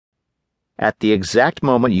At the exact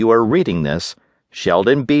moment you are reading this,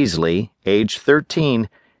 Sheldon Beasley, age 13,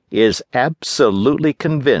 is absolutely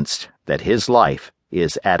convinced that his life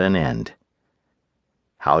is at an end.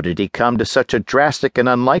 How did he come to such a drastic and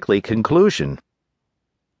unlikely conclusion?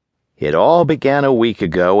 It all began a week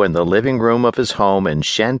ago in the living room of his home in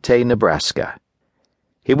Shanty, Nebraska.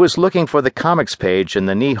 He was looking for the comics page in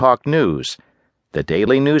the Nehawk News, the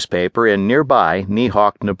daily newspaper in nearby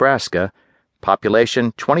Nehawk, Nebraska,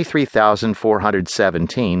 population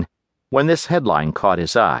 23,417, when this headline caught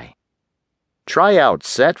his eye. Tryout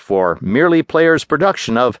set for Merely Players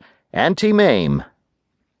production of Auntie Maim.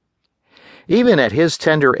 Even at his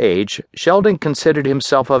tender age, Sheldon considered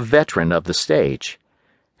himself a veteran of the stage.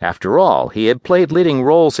 After all, he had played leading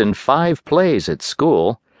roles in 5 plays at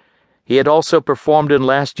school. He had also performed in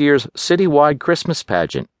last year's citywide Christmas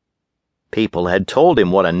pageant. People had told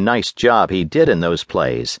him what a nice job he did in those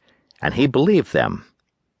plays, and he believed them.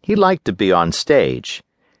 He liked to be on stage.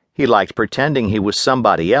 He liked pretending he was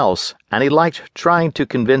somebody else, and he liked trying to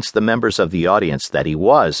convince the members of the audience that he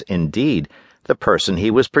was, indeed, the person he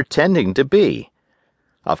was pretending to be.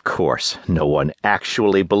 Of course, no one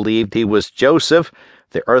actually believed he was Joseph,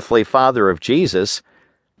 the earthly father of Jesus,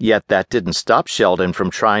 yet that didn't stop Sheldon from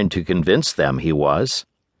trying to convince them he was.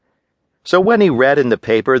 So when he read in the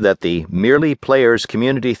paper that the Merely Players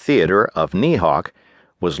Community Theater of Nehawk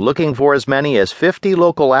was looking for as many as 50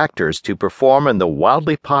 local actors to perform in the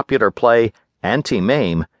wildly popular play Auntie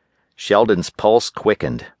Maim, Sheldon's pulse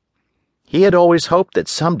quickened. He had always hoped that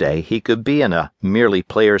someday he could be in a Merely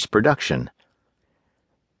Players production.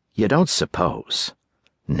 You don't suppose?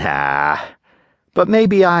 Nah. But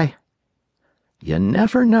maybe You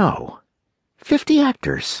never know. 50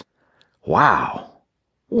 actors. Wow.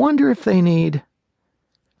 Wonder if they need...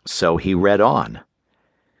 So he read on.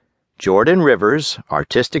 Jordan Rivers,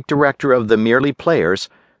 artistic director of the Merely Players,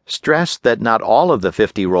 stressed that not all of the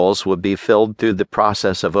 50 roles would be filled through the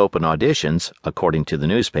process of open auditions, according to the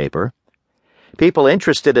newspaper. People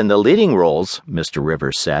interested in the leading roles, Mr.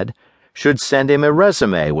 Rivers said, should send him a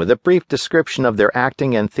resume with a brief description of their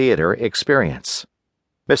acting and theater experience.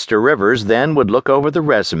 Mr. Rivers then would look over the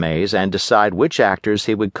resumes and decide which actors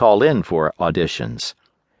he would call in for auditions.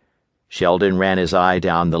 Sheldon ran his eye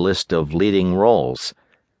down the list of leading roles.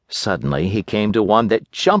 Suddenly, he came to one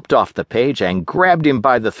that jumped off the page and grabbed him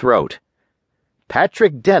by the throat.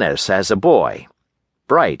 Patrick Dennis as a boy.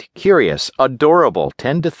 Bright, curious, adorable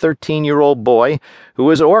 10 to 13-year-old boy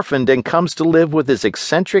who is orphaned and comes to live with his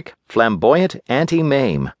eccentric, flamboyant Auntie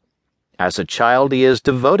Maim. As a child, he is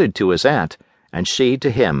devoted to his aunt, and she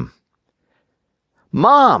to him.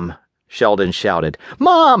 "Mom!" Sheldon shouted.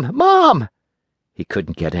 "Mom! Mom!" He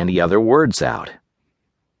couldn't get any other words out.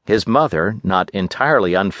 His mother, not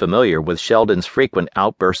entirely unfamiliar with Sheldon's frequent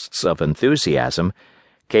outbursts of enthusiasm,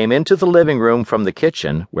 came into the living room from the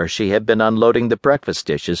kitchen where she had been unloading the breakfast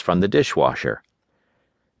dishes from the dishwasher.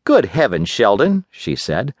 "Good heavens, Sheldon," she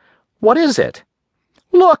said. "What is it?"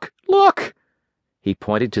 "Look! Look!" He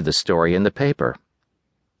pointed to the story in the paper.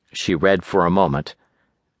 She read for a moment.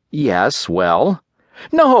 "Yes, well?"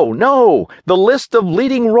 "No, no! The list of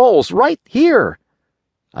leading roles, right here!"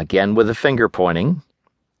 Again with the finger pointing.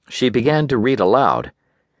 She began to read aloud.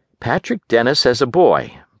 Patrick Dennis as a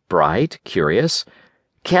boy. Bright, curious.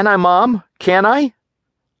 "Can I, Mom? Can I?"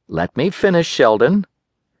 "Let me finish, Sheldon."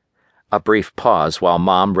 A brief pause while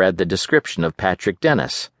Mom read the description of Patrick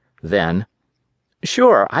Dennis. Then,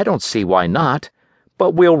 "Sure, I don't see why not,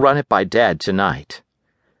 but we'll run it by Dad tonight."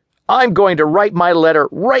 "I'm going to write my letter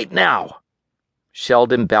right now."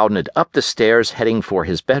 Sheldon bounded up the stairs, heading for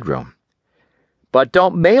his bedroom. "But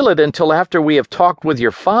don't mail it until after we have talked with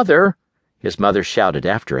your father," his mother shouted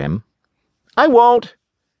after him. "I won't,"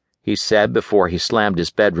 he said before he slammed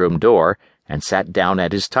his bedroom door and sat down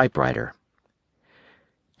at his typewriter.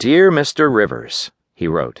 "Dear Mr. Rivers," he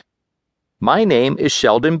wrote, "my name is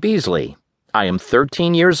Sheldon Beasley. I am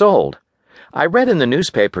 13 years old. I read in the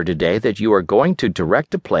newspaper today that you are going to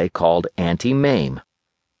direct a play called Auntie Maim."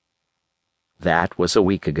 That was a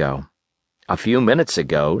week ago. A few minutes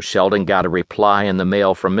ago, Sheldon got a reply in the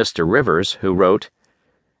mail from Mr. Rivers, who wrote,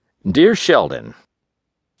 "Dear Sheldon,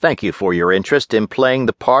 thank you for your interest in playing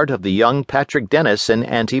the part of the young Patrick Dennis in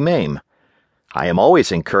Auntie Maim. I am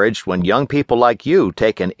always encouraged when young people like you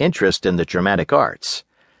take an interest in the dramatic arts.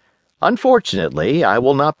 Unfortunately, I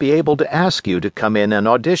will not be able to ask you to come in and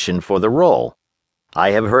audition for the role. I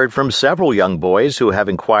have heard from several young boys who have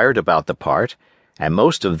inquired about the part, and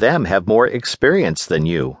most of them have more experience than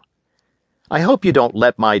you. I hope you don't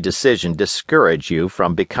let my decision discourage you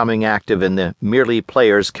from becoming active in the Merely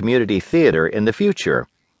Players Community Theater in the future.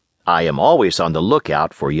 I am always on the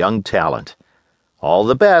lookout for young talent. All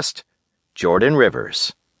the best, Jordan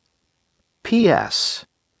Rivers. P.S.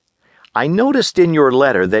 I noticed in your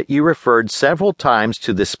letter that you referred several times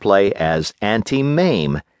to this play as Auntie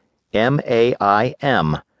Maim,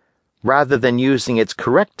 M-A-I-M, rather than using its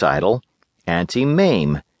correct title, Auntie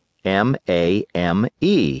Maim,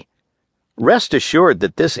 M-A-M-E. Rest assured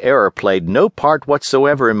that this error played no part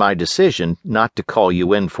whatsoever in my decision not to call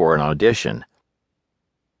you in for an audition.